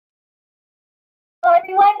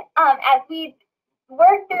everyone. As we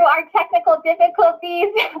work through our technical difficulties,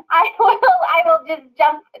 I will just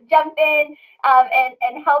jump in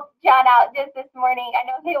and help John out just this morning. I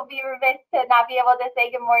know he'll be remiss to not be able to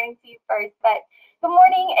say good morning to you first, but good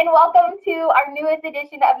morning and welcome to our newest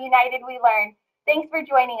edition of United We Learn. Thanks for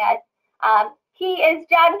joining us. He is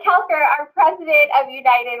John Kelker, our president of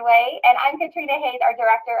United Way, and I'm Katrina Hayes, our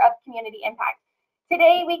director of community impact.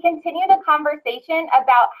 Today, we continue the conversation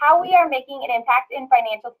about how we are making an impact in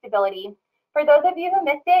financial stability. For those of you who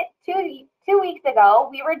missed it, two weeks ago,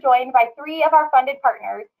 we were joined by 3 of our funded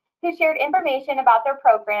partners who shared information about their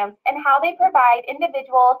programs and how they provide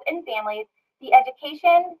individuals and families the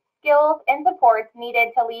education, skills, and supports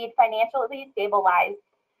needed to lead financially stable lives.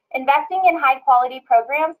 Investing in high-quality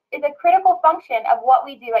programs is a critical function of what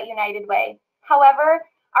we do at United Way. However,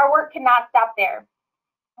 our work cannot stop there.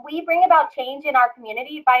 We bring about change in our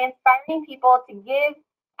community by inspiring people to give,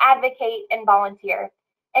 advocate, and volunteer.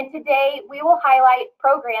 And today, we will highlight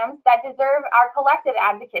programs that deserve our collective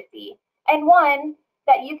advocacy, and one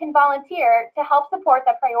that you can volunteer to help support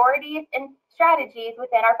the priorities and strategies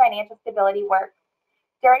within our financial stability work.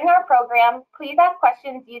 During our program, please ask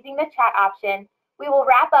questions using the chat option. We will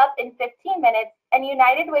wrap up in 15 minutes, and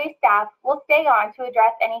United Way staff will stay on to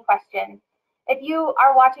address any questions. If you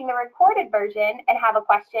are watching the recorded version and have a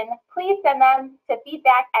question, please send them to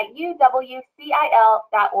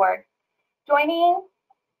feedback@uwcil.org. Joining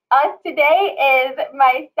us today is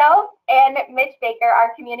myself and Mitch Baker,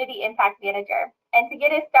 our Community Impact Manager. And to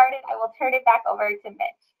get us started, I will turn it back over to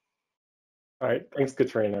Mitch. All right, thanks,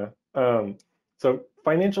 Katrina. So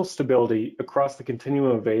financial stability across the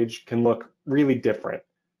continuum of age can look really different.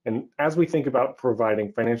 And as we think about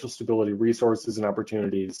providing financial stability resources and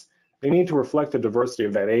opportunities, they need to reflect the diversity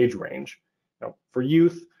of that age range. Now, for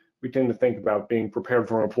youth, we tend to think about being prepared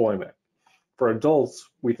for employment. For adults,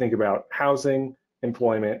 we think about housing,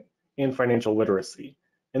 employment, and financial literacy.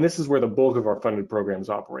 And this is where the bulk of our funded programs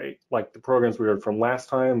operate, like the programs we heard from last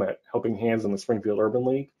time at Helping Hands in the Springfield Urban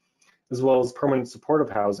League, as well as permanent supportive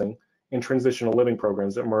housing and transitional living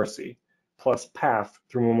programs at Mercy, plus PATH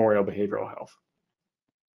through Memorial Behavioral Health.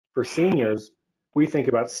 For seniors, we think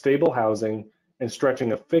about stable housing and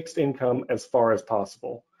stretching a fixed income as far as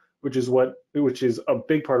possible, which is a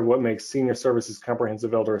big part of what makes Senior Services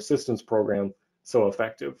Comprehensive Elder Assistance Program so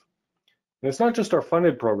effective. And it's not just our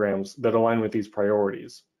funded programs that align with these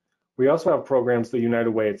priorities. We also have programs that United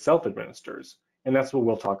Way itself administers, and that's what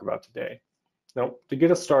we'll talk about today. Now, to get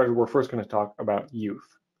us started, we're first going to talk about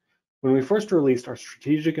youth. When we first released our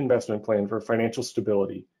strategic investment plan for financial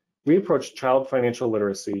stability, we approached child financial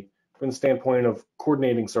literacy from the standpoint of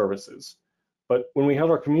coordinating services. But when we held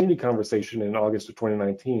our community conversation in August of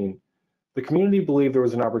 2019, the community believed there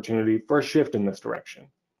was an opportunity for a shift in this direction.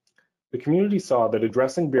 The community saw that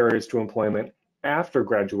addressing barriers to employment after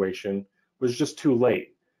graduation was just too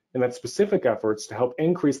late, and that specific efforts to help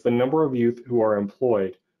increase the number of youth who are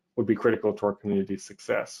employed would be critical to our community's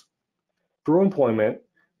success. Through employment,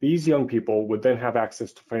 these young people would then have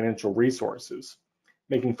access to financial resources,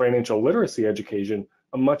 making financial literacy education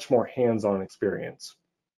a much more hands-on experience.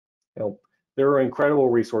 Now, there are incredible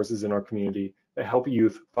resources in our community that help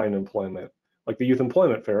youth find employment, like the Youth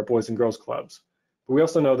Employment Fair at Boys and Girls Clubs. But we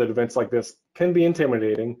also know that events like this can be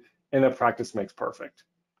intimidating and that practice makes perfect.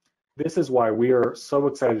 This is why we are so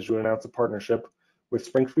excited to announce a partnership with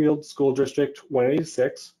Springfield School District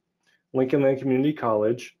 186, Lincoln Land Community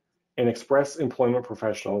College, and Express Employment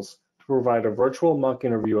Professionals to provide a virtual mock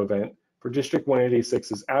interview event for District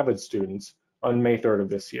 186's AVID students on May 3rd of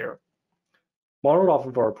this year. Modeled off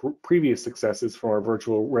of our previous successes from our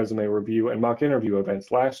virtual resume review and mock interview events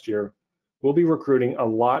last year, we'll be recruiting a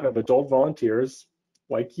lot of adult volunteers,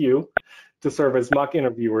 like you, to serve as mock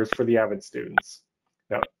interviewers for the AVID students.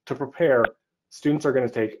 Now, to prepare, students are going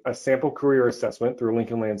to take a sample career assessment through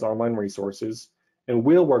Lincoln Land's online resources, and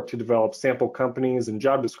we'll work to develop sample companies and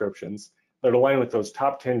job descriptions that align with those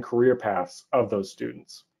top 10 career paths of those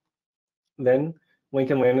students. Then,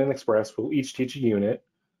 Lincoln Land and Express will each teach a unit,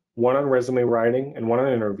 one on resume writing and one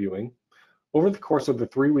on interviewing. Over the course of the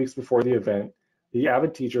 3 weeks before the event, the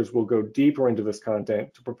AVID teachers will go deeper into this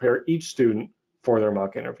content to prepare each student for their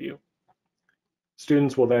mock interview.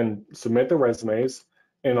 Students will then submit their resumes,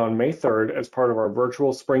 and on May 3rd, as part of our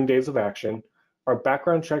virtual Spring Days of Action, our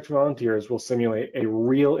background checked volunteers will simulate a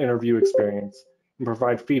real interview experience and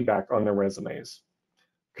provide feedback on their resumes.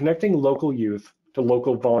 Connecting local youth to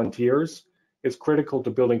local volunteers is critical to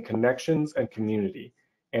building connections and community.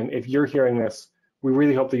 And if you're hearing this, we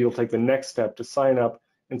really hope that you'll take the next step to sign up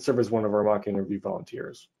and serve as one of our mock interview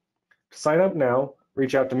volunteers. To sign up now,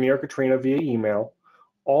 reach out to me or Katrina via email,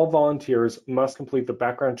 All volunteers must complete the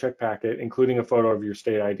background check packet, including a photo of your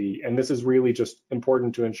state ID. And this is really just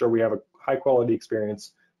important to ensure we have a high quality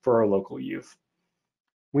experience for our local youth.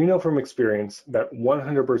 We know from experience that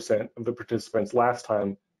 100% of the participants last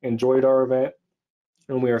time enjoyed our event,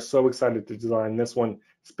 and we are so excited to design this one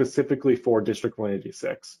specifically for District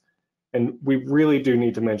 186. And we really do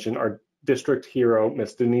need to mention our district hero,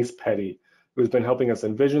 Miss Denise Petty, who has been helping us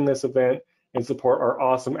envision this event and support our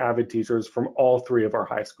awesome AVID teachers from all 3 of our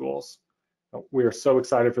high schools. We are so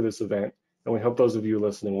excited for this event, and we hope those of you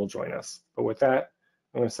listening will join us. But with that,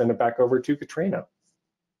 I'm going to send it back over to Katrina.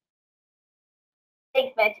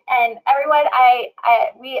 Thanks, Mitch. And everyone,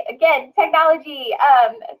 we again, technology,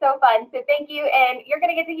 so fun. So thank you, and you're going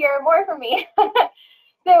to get to hear more from me.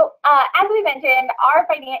 So as we mentioned, our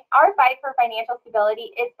fight for financial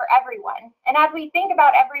stability is for everyone. And as we think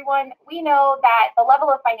about everyone, we know that the level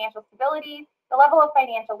of financial stability, the level of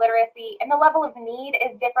financial literacy, and the level of need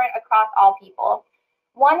is different across all people.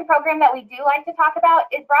 One program that we do like to talk about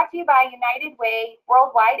is brought to you by United Way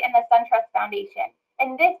Worldwide and the SunTrust Foundation.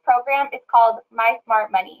 And this program is called My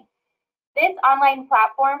Smart Money. This online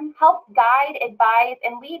platform helps guide, advise,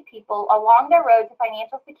 and lead people along their road to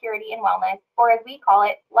financial security and wellness, or as we call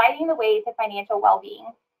it, lighting the way to financial well-being.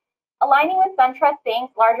 Aligning with SunTrust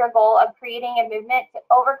Bank's larger goal of creating a movement to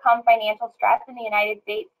overcome financial stress in the United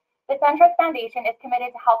States, the SunTrust Foundation is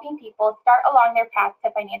committed to helping people start along their path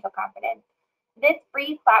to financial confidence. This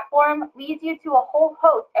free platform leads you to a whole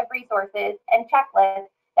host of resources and checklists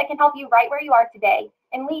that can help you right where you are today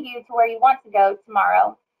and lead you to where you want to go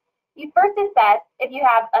tomorrow. You first assess if you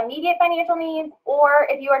have immediate financial needs or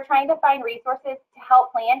if you are trying to find resources to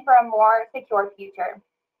help plan for a more secure future.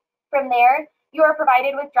 From there, you are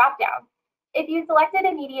provided with drop-downs. If you selected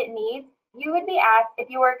immediate needs, you would be asked if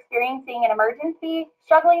you were experiencing an emergency,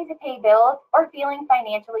 struggling to pay bills, or feeling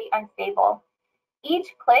financially unstable. Each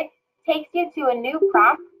click takes you to a new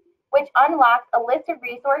prompt, which unlocks a list of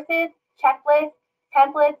resources, checklists,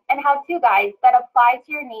 templates, and how-to guides that apply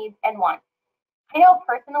to your needs and wants. I know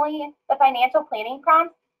personally, the financial planning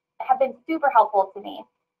prompts have been super helpful to me.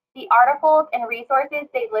 The articles and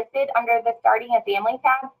resources they listed under the Starting a Family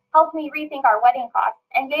tab helped me rethink our wedding costs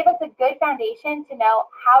and gave us a good foundation to know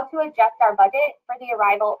how to adjust our budget for the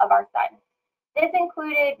arrival of our son. This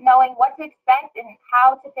included knowing what to expect and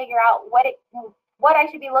how to figure out what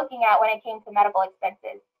I should be looking at when it came to medical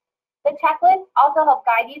expenses. The checklist also helped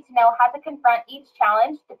guide you to know how to confront each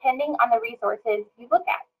challenge depending on the resources you look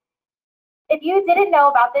at. If you didn't know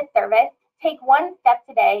about this service, take one step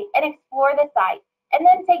today and explore the site, and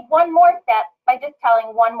then take one more step by just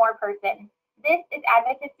telling one more person. This is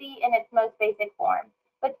advocacy in its most basic form,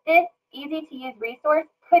 but this easy-to-use resource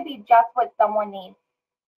could be just what someone needs.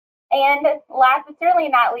 And last but certainly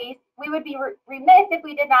not least, we would be remiss if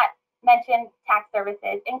we did not mention tax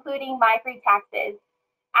services, including MyFreeTaxes.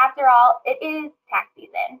 After all, it is tax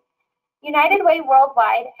season. United Way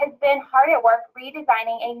Worldwide has been hard at work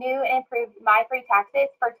redesigning a new and improved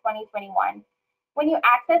MyFreeTaxes for 2021. When you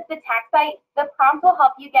access the tax site, the prompt will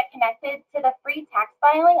help you get connected to the free tax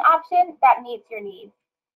filing option that meets your needs.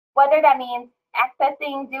 Whether that means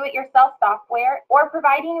accessing do-it-yourself software or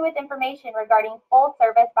providing you with information regarding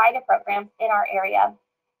full-service VITA programs in our area.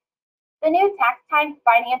 The new Tax Time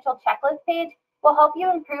Financial Checklist page will help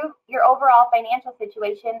you improve your overall financial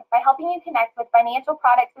situation by helping you connect with financial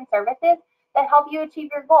products and services that help you achieve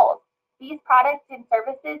your goals. These products and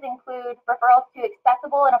services include referrals to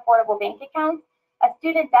accessible and affordable bank accounts, a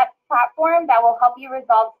student debt platform that will help you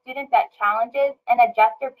resolve student debt challenges and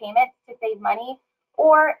adjust your payments to save money,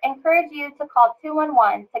 or encourage you to call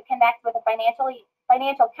 211 to connect with a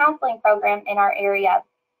financial counseling program in our area.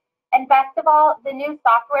 And best of all, the new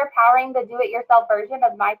software powering the do-it-yourself version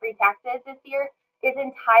of MyFreeTaxes this year is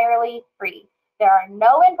entirely free. There are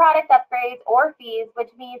no in-product upgrades or fees, which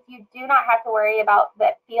means you do not have to worry about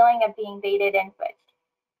the feeling of being baited and switched.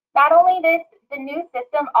 Not only this, the new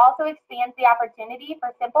system also expands the opportunity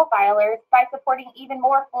for simple filers by supporting even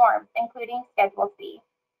more forms, including Schedule C.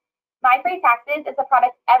 MyFreeTaxes is a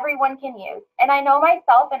product everyone can use, and I know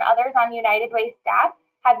myself and others on United Way staff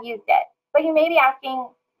have used it. But you may be asking,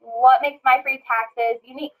 what makes MyFreeTaxes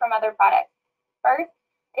unique from other products? First,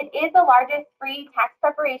 it is the largest free tax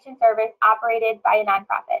preparation service operated by a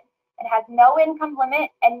nonprofit. It has no income limit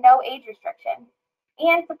and no age restriction,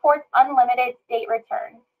 and supports unlimited state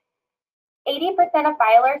returns. 80% of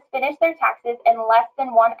filers finish their taxes in less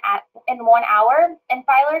than 1 hour, and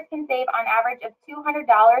filers can save on average of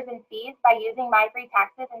 $200 in fees by using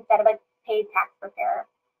MyFreeTaxes instead of a paid tax preparer.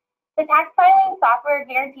 The tax filing software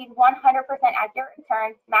guarantees 100% accurate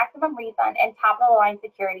returns, maximum refund, and top-of-the-line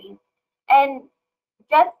security. And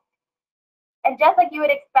just And just like you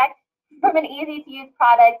would expect from an easy-to-use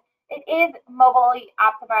product, it is mobilely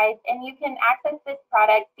optimized, and you can access this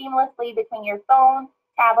product seamlessly between your phone,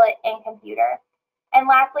 tablet, and computer. And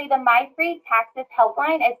lastly, the MyFreeTaxes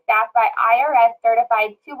helpline is staffed by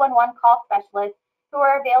IRS-certified 211 call specialists who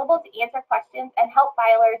are available to answer questions and help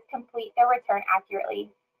filers complete their return accurately.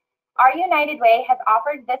 Our United Way has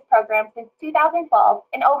offered this program since 2012,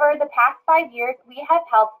 and over the past 5 years, we have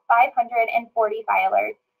helped 540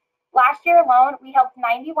 filers. Last year alone, we helped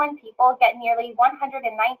 91 people get nearly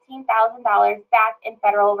 $119,000 back in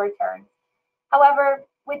federal returns. However,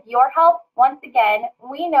 with your help, once again,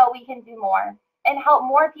 we know we can do more and help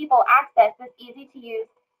more people access this easy-to-use,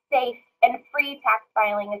 safe, and free tax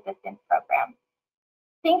filing assistance program.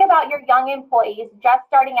 Think about your young employees just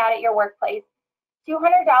starting out at your workplace.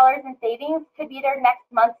 $200 in savings could be their next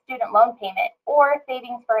month's student loan payment or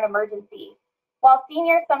savings for an emergency. While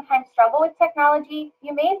seniors sometimes struggle with technology,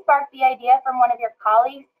 you may spark the idea from one of your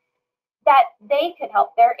colleagues that they could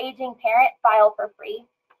help their aging parent file for free.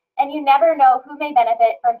 And you never know who may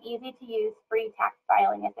benefit from easy-to-use free tax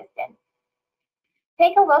filing assistance.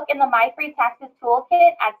 Take a look in the MyFreeTaxes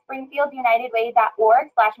toolkit at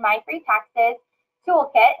springfieldunitedway.org/MyFreeTaxes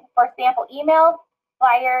toolkit for sample emails,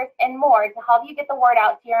 flyers, and more to help you get the word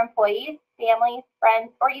out to your employees, families,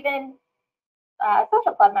 friends, or even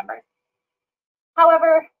social club members.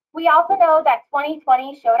 However, we also know that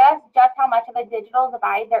 2020 showed us just how much of a digital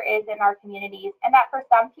divide there is in our communities, and that for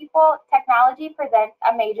some people, technology presents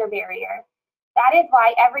a major barrier. That is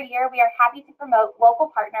why every year we are happy to promote local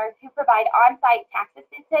partners who provide on-site tax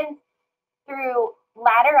assistance through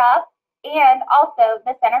Ladder Up and also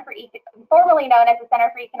the Center for, formerly known as the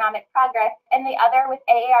Center for Economic Progress, and the other with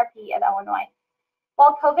AARP of Illinois.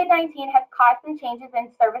 While COVID-19 has caused some changes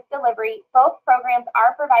in service delivery, both programs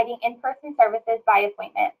are providing in-person services by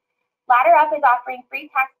appointment. Ladder Up is offering free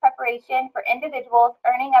tax preparation for individuals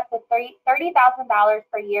earning up to $30,000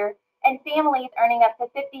 per year and families earning up to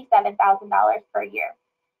 $57,000 per year.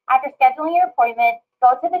 After scheduling your appointment,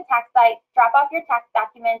 go to the tax site, drop off your tax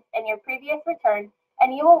documents and your previous return,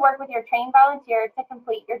 and you will work with your trained volunteer to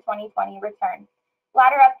complete your 2020 return.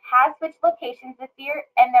 Ladder Up has switched locations this year,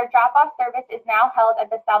 and their drop-off service is now held at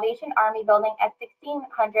the Salvation Army building at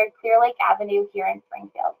 1600 Clear Lake Avenue here in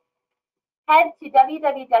Springfield. Head to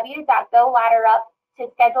www.goladderup to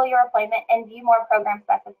schedule your appointment and view more program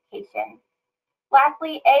specifications.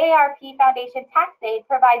 Lastly, AARP Foundation Tax Aid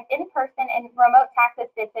provides in-person and remote tax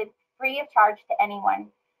assistance free of charge to anyone,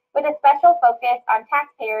 with a special focus on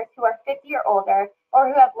taxpayers who are 50 or older or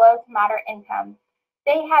who have low to moderate income.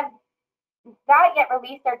 They have not yet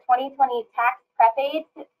released their 2020 tax prep aid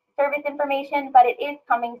service information, but it is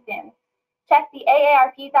coming soon. Check the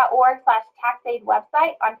aarp.org/taxaid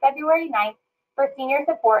website on February 9th for senior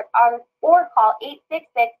support or call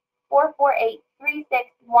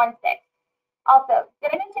 866-448-3616. Also,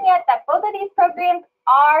 did I mention yet that both of these programs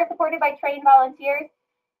are supported by trained volunteers?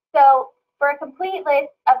 So for a complete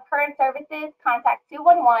list of current services, contact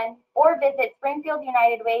 211 or visit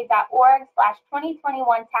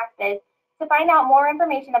springfieldunitedway.org/2021taxes to find out more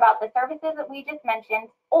information about the services that we just mentioned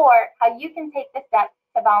or how you can take the steps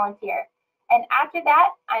to volunteer. And after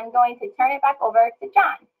that, I'm going to turn it back over to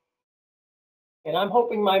John. And I'm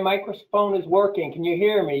hoping my microphone is working. Can you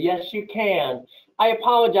hear me? Yes, you can. I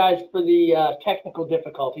apologize for the technical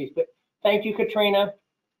difficulties, but thank you, Katrina,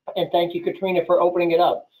 and thank you, Katrina, for opening it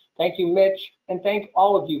up. Thank you, Mitch, and thank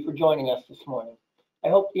all of you for joining us this morning. I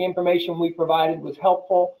hope the information we provided was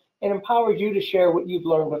helpful and empowers you to share what you've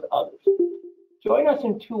learned with others. Join us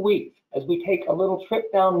in 2 weeks as we take a little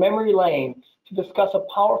trip down memory lane to discuss a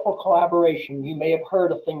powerful collaboration you may have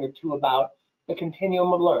heard a thing or two about, the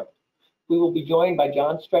Continuum of Learning. We will be joined by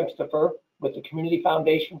John Stremstifer with the Community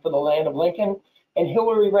Foundation for the Land of Lincoln and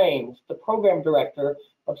Hillary Raines, the Program Director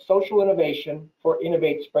of Social Innovation for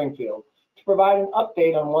Innovate Springfield, to provide an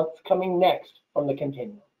update on what's coming next from the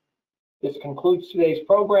Continuum. This concludes today's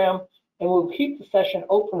program, and we'll keep the session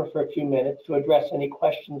open for a few minutes to address any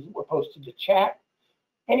questions that were posted to chat.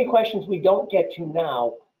 Any questions we don't get to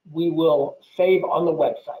now, we will save on the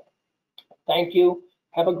website. Thank you.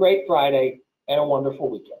 Have a great Friday and a wonderful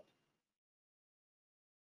weekend.